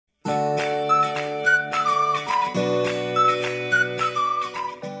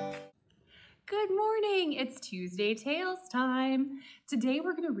Tuesday Tales time. Today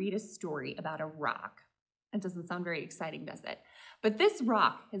we're going to read a story about a rock. It doesn't sound very exciting, does it? But this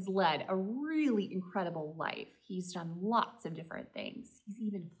rock has led a really incredible life. He's done lots of different things. He's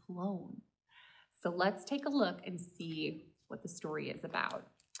even flown. So let's take a look and see what the story is about.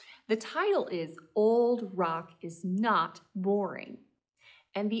 The title is Old Rock is Not Boring.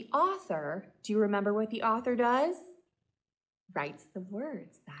 And the author, do you remember what the author does? Writes the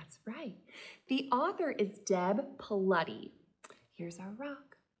words, that's right. The author is Deb Palutti. Here's our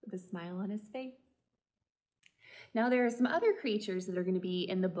rock with a smile on his face. Now there are some other creatures that are going to be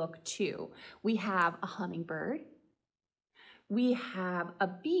in the book too. We have a hummingbird. We have a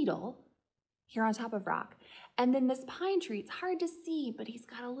beetle here on top of rock. And then this pine tree, it's hard to see, but he's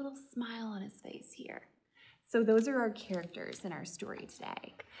got a little smile on his face here. So those are our characters in our story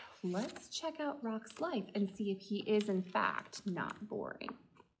today. Let's check out Rock's life and see if he is in fact not boring.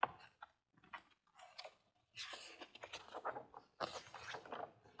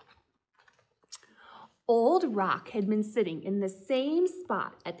 Old Rock had been sitting in the same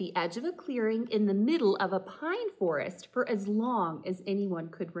spot at the edge of a clearing in the middle of a pine forest for as long as anyone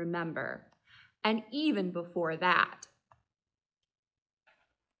could remember, and even before that.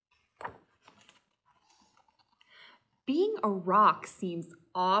 Being a rock seems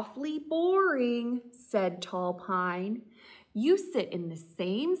awfully boring, said Tall Pine. You sit in the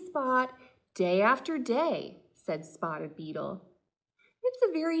same spot day after day, said Spotted Beetle. It's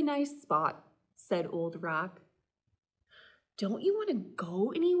a very nice spot, said Old Rock. Don't you want to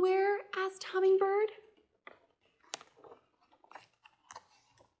go anywhere? Asked Hummingbird.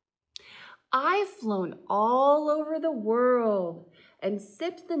 I've flown all over the world and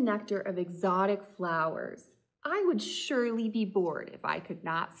sipped the nectar of exotic flowers. I would surely be bored if I could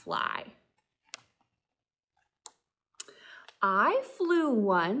not fly. I flew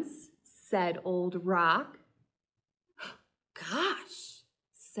once, said Old Rock. Gosh,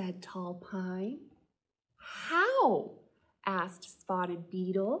 said Tall Pine. How? Asked Spotted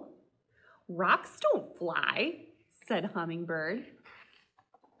Beetle. Rocks don't fly, said Hummingbird.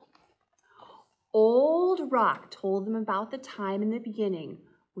 Old Rock told them about the time in the beginning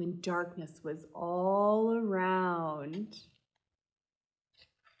when darkness was all around.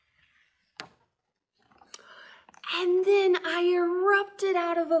 And then I erupted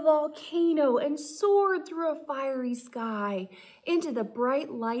out of a volcano and soared through a fiery sky into the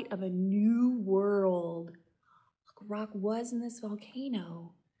bright light of a new world. Look, Rock was in this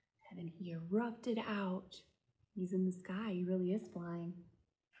volcano, and then he erupted out. He's in the sky, he really is flying.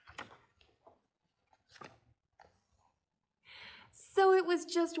 So it was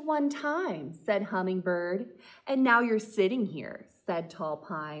just one time, said Hummingbird, and now you're sitting here, said Tall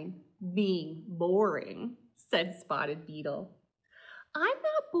Pine. Being boring, said Spotted Beetle. I'm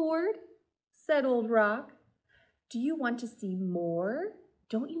not bored, said Old Rock. Do you want to see more?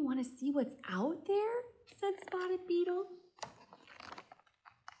 Don't you want to see what's out there? Said Spotted Beetle.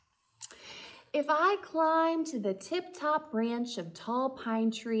 If I climb to the tip-top branch of Tall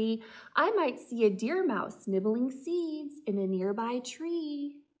Pine Tree, I might see a deer mouse nibbling seeds in a nearby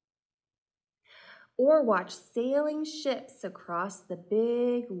tree. Or watch sailing ships across the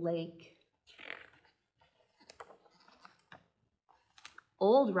big lake.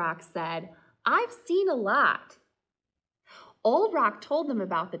 Old Rock said, I've seen a lot. Old Rock told them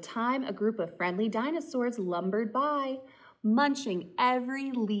about the time a group of friendly dinosaurs lumbered by, munching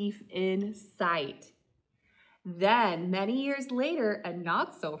every leaf in sight. Then, many years later, a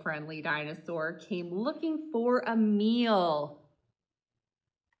not-so-friendly dinosaur came looking for a meal.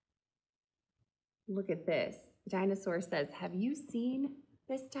 Look at this. The dinosaur says, have you seen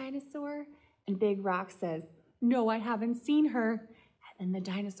this dinosaur? And Big Rock says, no, I haven't seen her. And the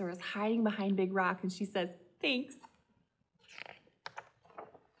dinosaur is hiding behind Big Rock, and she says, thanks.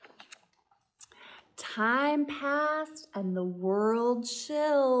 Time passed and the world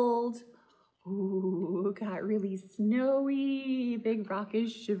chilled. Ooh, got really snowy. Big Rock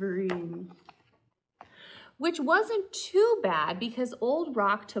is shivering. Which wasn't too bad because Old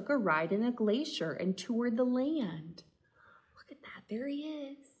Rock took a ride in a glacier and toured the land. Look at that, there he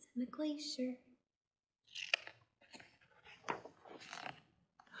is in the glacier.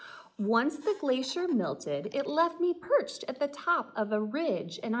 Once the glacier melted, it left me perched at the top of a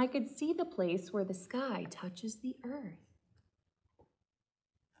ridge, and I could see the place where the sky touches the earth.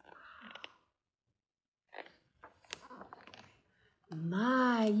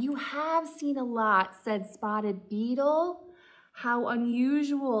 My, you have seen a lot, said Spotted Beetle. How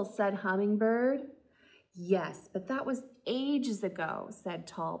unusual, said Hummingbird. Yes, but that was ages ago, said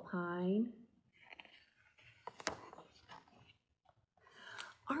Tall Pine.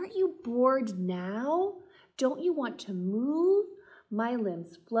 Aren't you bored now? Don't you want to move? My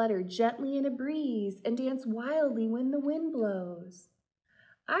limbs flutter gently in a breeze and dance wildly when the wind blows.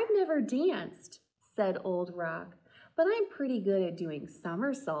 I've never danced, said Old Rock, but I'm pretty good at doing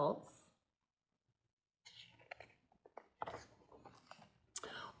somersaults.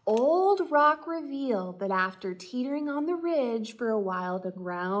 Old Rock revealed that after teetering on the ridge for a while, the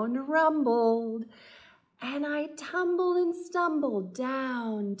ground rumbled, and I tumbled and stumbled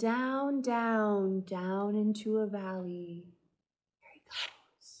down, down, down, down into a valley. There he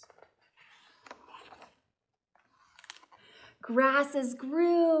goes. Grasses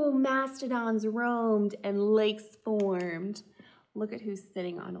grew, mastodons roamed, and lakes formed. Look at who's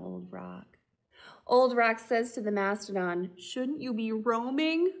sitting on Old Rock. Old Rock says to the mastodon, "Shouldn't you be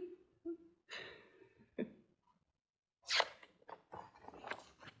roaming?"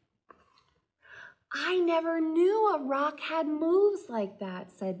 I never knew a rock had moves like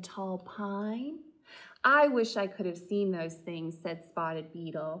that, said Tall Pine. I wish I could have seen those things, said Spotted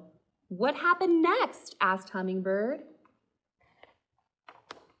Beetle. What happened next? Asked Hummingbird.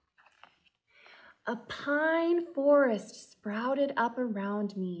 A pine forest sprouted up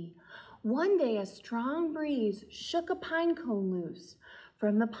around me. One day a strong breeze shook a pine cone loose.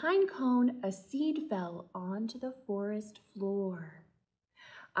 From the pine cone, a seed fell onto the forest floor.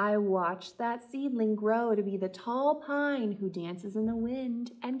 I watched that seedling grow to be the tall pine who dances in the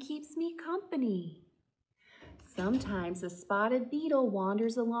wind and keeps me company. Sometimes a spotted beetle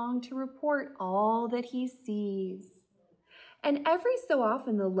wanders along to report all that he sees. And every so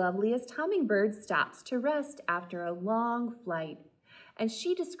often the loveliest hummingbird stops to rest after a long flight, and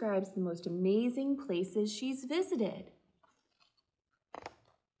she describes the most amazing places she's visited.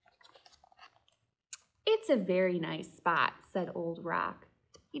 It's a very nice spot, said Old Rock.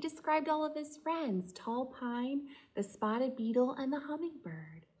 He described all of his friends, Tall Pine, the spotted beetle, and the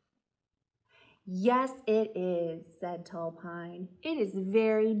hummingbird. Yes, it is, said Tall Pine. It is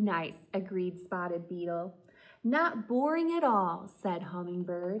very nice, agreed Spotted Beetle. Not boring at all, said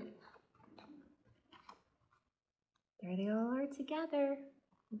Hummingbird. There they all are together,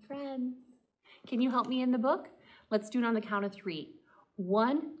 friends. Can you help me in the book? Let's do it on the count of 3.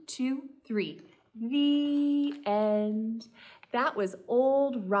 1, 2, 3. The end. That was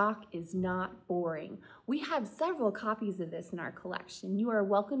Old Rock is Not Boring. We have several copies of this in our collection. You are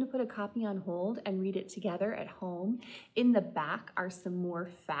welcome to put a copy on hold and read it together at home. In the back are some more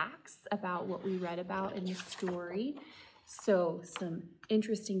facts about what we read about in the story. So some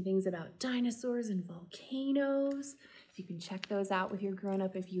interesting things about dinosaurs and volcanoes. You can check those out with your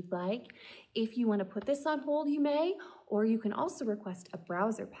grown-up if you'd like. If you want to put this on hold, you may, or you can also request a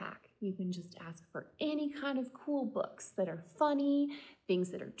browser pack. You can just ask for any kind of cool books that are funny,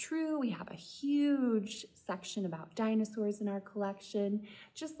 things that are true. We have a huge section about dinosaurs in our collection.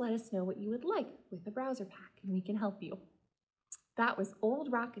 Just let us know what you would like with the browser pack and we can help you. That was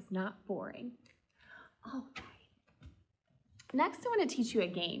Old Rock is Not Boring. All right. Next, I want to teach you a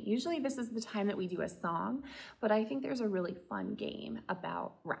game. Usually this is the time that we do a song, but I think there's a really fun game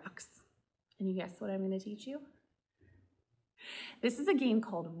about rocks. Can you guess what I'm going to teach you? This is a game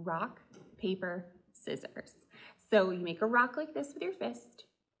called rock, paper, scissors. So you make a rock like this with your fist,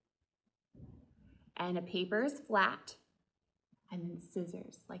 and a paper is flat, and then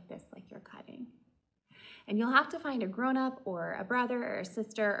scissors like this, like you're cutting. And you'll have to find a grown-up or a brother or a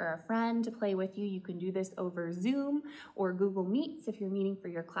sister or a friend to play with you. You can do this over Zoom or Google Meets if you're meeting for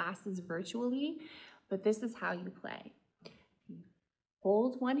your classes virtually, but this is how you play. You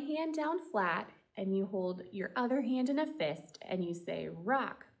hold one hand down flat, and you hold your other hand in a fist, and you say,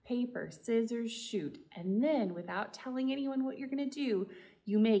 rock, paper, scissors, shoot. And then, without telling anyone what you're gonna do,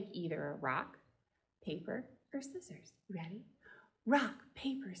 you make either a rock, paper, or scissors. Ready? Rock,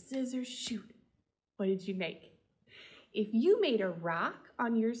 paper, scissors, shoot. What did you make? If you made a rock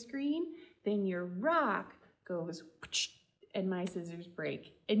on your screen, then your rock goes and my scissors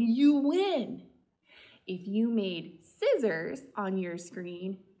break, and you win. If you made scissors on your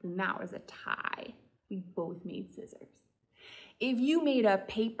screen, then that was a tie. We both made scissors. If you made a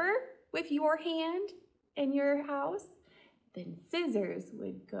paper with your hand in your house, then scissors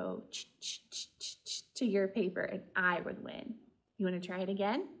would go to your paper and I would win. You want to try it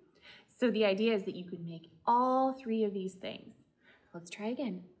again? So the idea is that you could make all 3 of these things. Let's try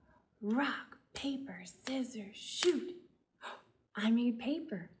again. Rock, paper, scissors, shoot. I made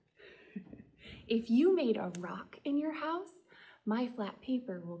paper. If you made a rock in your house, my flat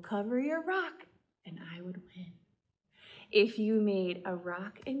paper will cover your rock and I would win. If you made a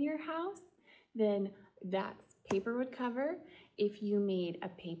rock in your house, then that paper would cover. If you made a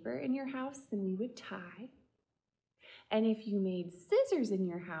paper in your house, then we would tie. And if you made scissors in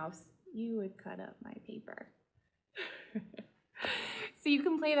your house, You would cut up my paper. So you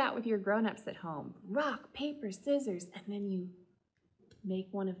can play that with your grown-ups at home. Rock, paper, scissors, and then you make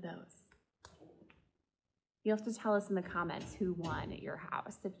one of those. You'll have to tell us in the comments who won at your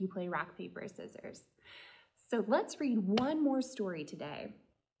house if you play rock, paper, scissors. So let's read one more story today.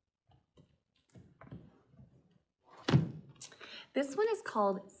 This one is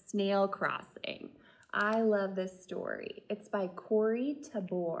called Snail Crossing. I love this story. It's by Corey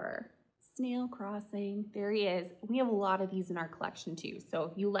Tabor. Snail Crossing, there he is. We have a lot of these in our collection too. So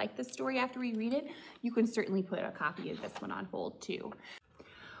if you like this story after we read it, you can certainly put a copy of this one on hold too.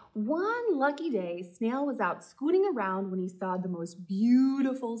 One lucky day, Snail was out scooting around when he saw the most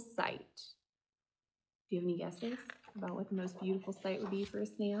beautiful sight. Do you have any guesses about what the most beautiful sight would be for a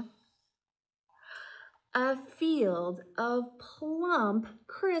snail? A field of plump,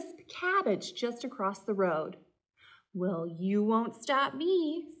 crisp cabbage just across the road. Well, you won't stop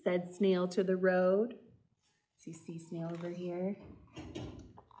me, said Snail to the road. Do you see Snail over here?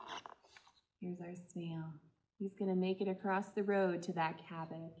 Here's our snail. He's gonna make it across the road to that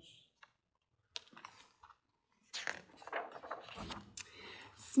cabbage.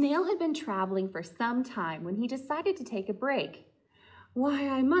 Snail had been traveling for some time when he decided to take a break. Why,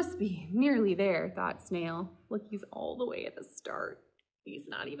 I must be nearly there, thought Snail. Look, he's all the way at the start. He's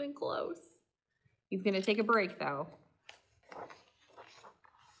not even close. He's gonna take a break though.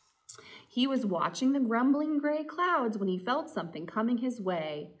 He was watching the grumbling gray clouds when he felt something coming his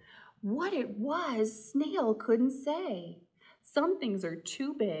way. What it was, Snail couldn't say. Some things are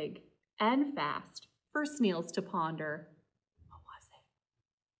too big and fast for snails to ponder. What was it?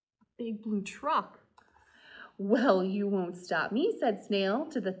 A big blue truck. Well, you won't stop me, said Snail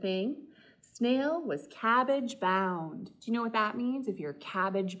to the thing. Snail was cabbage bound. Do you know what that means? If you're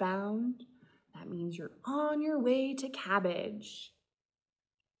cabbage bound, that means you're on your way to cabbage.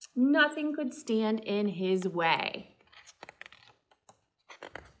 Nothing could stand in his way.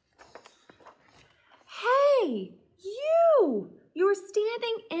 Hey, you're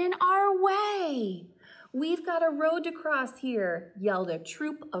standing in our way. We've got a road to cross here, yelled a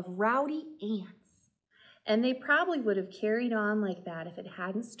troop of rowdy ants. And they probably would have carried on like that if it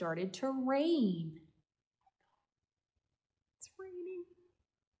hadn't started to rain. It's raining.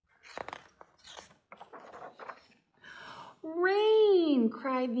 Rain,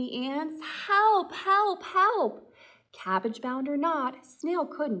 cried the ants. Help, help, help. Cabbage bound or not, Snail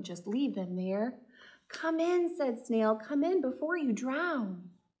couldn't just leave them there. Come in, said Snail, come in before you drown.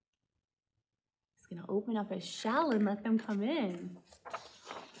 He's gonna open up his shell and let them come in.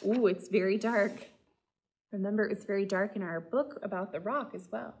 Ooh, it's very dark. Remember, it's very dark in our book about the rock as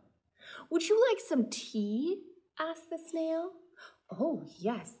well. Would you like some tea? Asked the snail. Oh,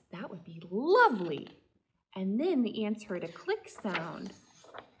 yes, that would be lovely. And then the ants heard a click sound.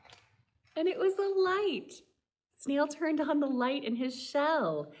 And it was a light. Snail turned on the light in his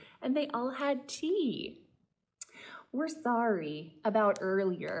shell, and they all had tea. We're sorry about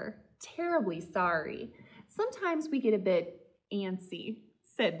earlier. Terribly sorry. Sometimes we get a bit antsy,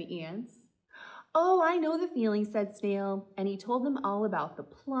 said the ants. Oh, I know the feeling, said Snail, and he told them all about the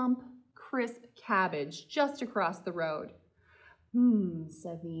plump, crisp cabbage just across the road.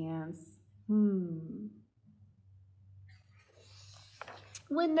 Said the ants.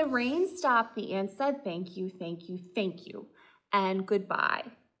 When the rain stopped, the ants said thank you, thank you, thank you, and goodbye.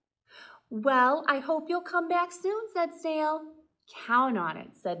 Well, I hope you'll come back soon, said Snail. Count on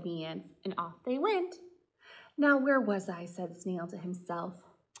it, said the ants, and off they went. Now, where was I, said Snail to himself.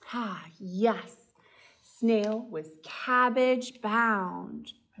 Ah, yes, Snail was cabbage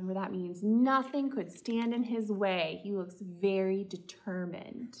bound. Remember, that means nothing could stand in his way. He looks very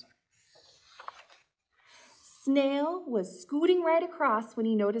determined. Snail was scooting right across when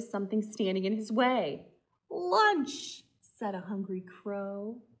he noticed something standing in his way. Lunch, said a hungry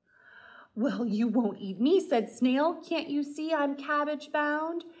crow. Well, you won't eat me, said Snail. Can't you see I'm cabbage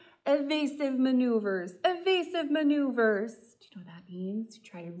bound? Evasive maneuvers, evasive maneuvers. Do you know what that means? You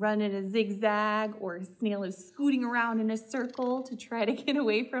try to run in a zigzag, or a snail is scooting around in a circle to try to get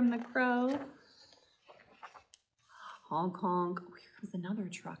away from the crow. Honk, honk. Oh, here comes another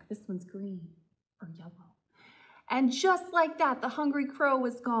truck. This one's green or yellow. And just like that, the hungry crow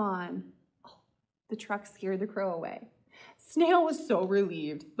was gone. Oh, the truck scared the crow away. Snail was so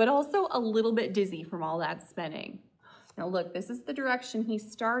relieved, but also a little bit dizzy from all that spinning. Now look, this is the direction he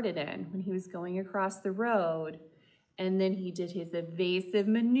started in when he was going across the road, and then he did his evasive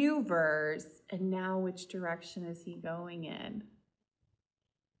maneuvers, and now which direction is he going in?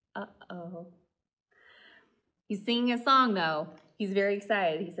 Uh-oh. He's singing a song though. He's very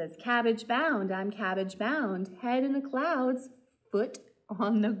excited. He says, cabbage bound, I'm cabbage bound, head in the clouds, foot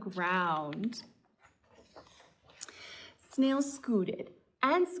on the ground. Snail scooted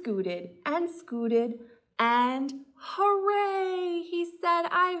and scooted and scooted, and hooray, he said,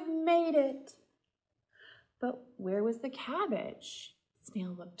 I've made it. But where was the cabbage?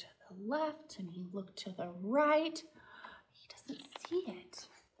 Snail looked to the left and he looked to the right. He doesn't see it.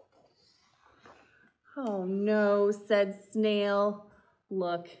 Oh no, said Snail.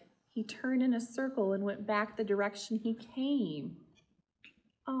 Look, he turned in a circle and went back the direction he came.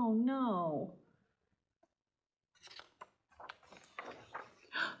 Oh no.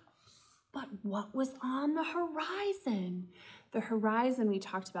 But what was on the horizon? The horizon we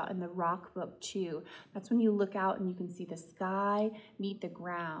talked about in the rock book too. That's when you look out and you can see the sky meet the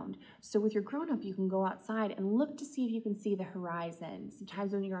ground. So with your grown-up, you can go outside and look to see if you can see the horizon.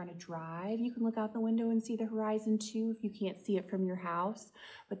 Sometimes when you're on a drive, you can look out the window and see the horizon too if you can't see it from your house,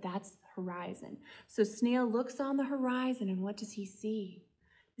 but that's the horizon. So Snail looks on the horizon and what does he see?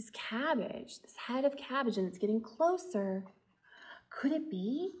 This cabbage, this head of cabbage, and it's getting closer. Could it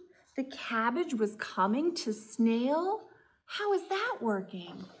be the cabbage was coming to Snail? How is that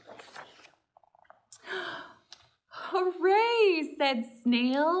working? Hooray, said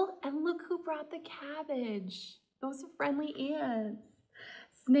Snail. And look who brought the cabbage. Those are friendly ants.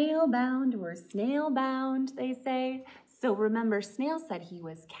 Snail bound, we're snail bound, they say. So remember, Snail said he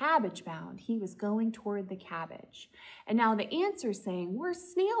was cabbage bound. He was going toward the cabbage. And now the ants are saying we're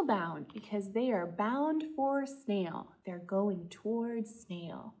snail bound because they are bound for Snail. They're going towards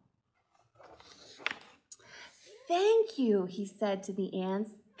Snail. Thank you, he said to the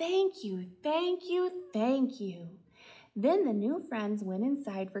ants. Thank you, thank you, thank you. Then the new friends went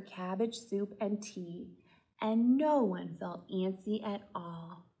inside for cabbage soup and tea, and no one felt antsy at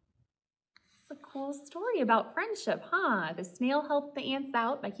all. It's a cool story about friendship, huh? The snail helped the ants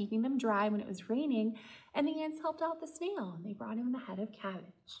out by keeping them dry when it was raining, and the ants helped out the snail, and they brought him the head of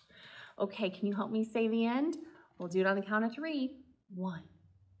cabbage. Okay, can you help me say the end? We'll do it on the count of 3. 1,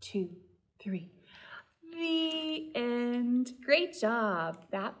 2, 3. The end. Great job.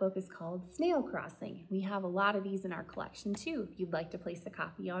 That book is called Snail Crossing. We have a lot of these in our collection too, if you'd like to place a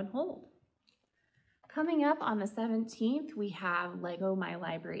copy on hold. Coming up on the 17th, we have Lego My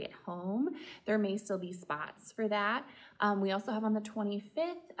Library at Home. There may still be spots for that. We also have on the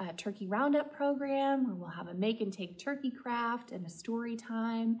 25th a Turkey Roundup program where we'll have a make and take turkey craft and a story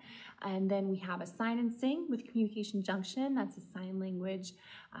time. And then we have a sign and sing with Communication Junction. That's a sign language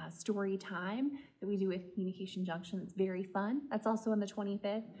story time that we do with Communication Junction. It's very fun. That's also on the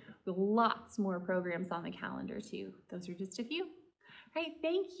 25th. With lots more programs on the calendar too. Those are just a few. All right,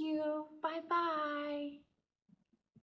 thank you. Bye-bye.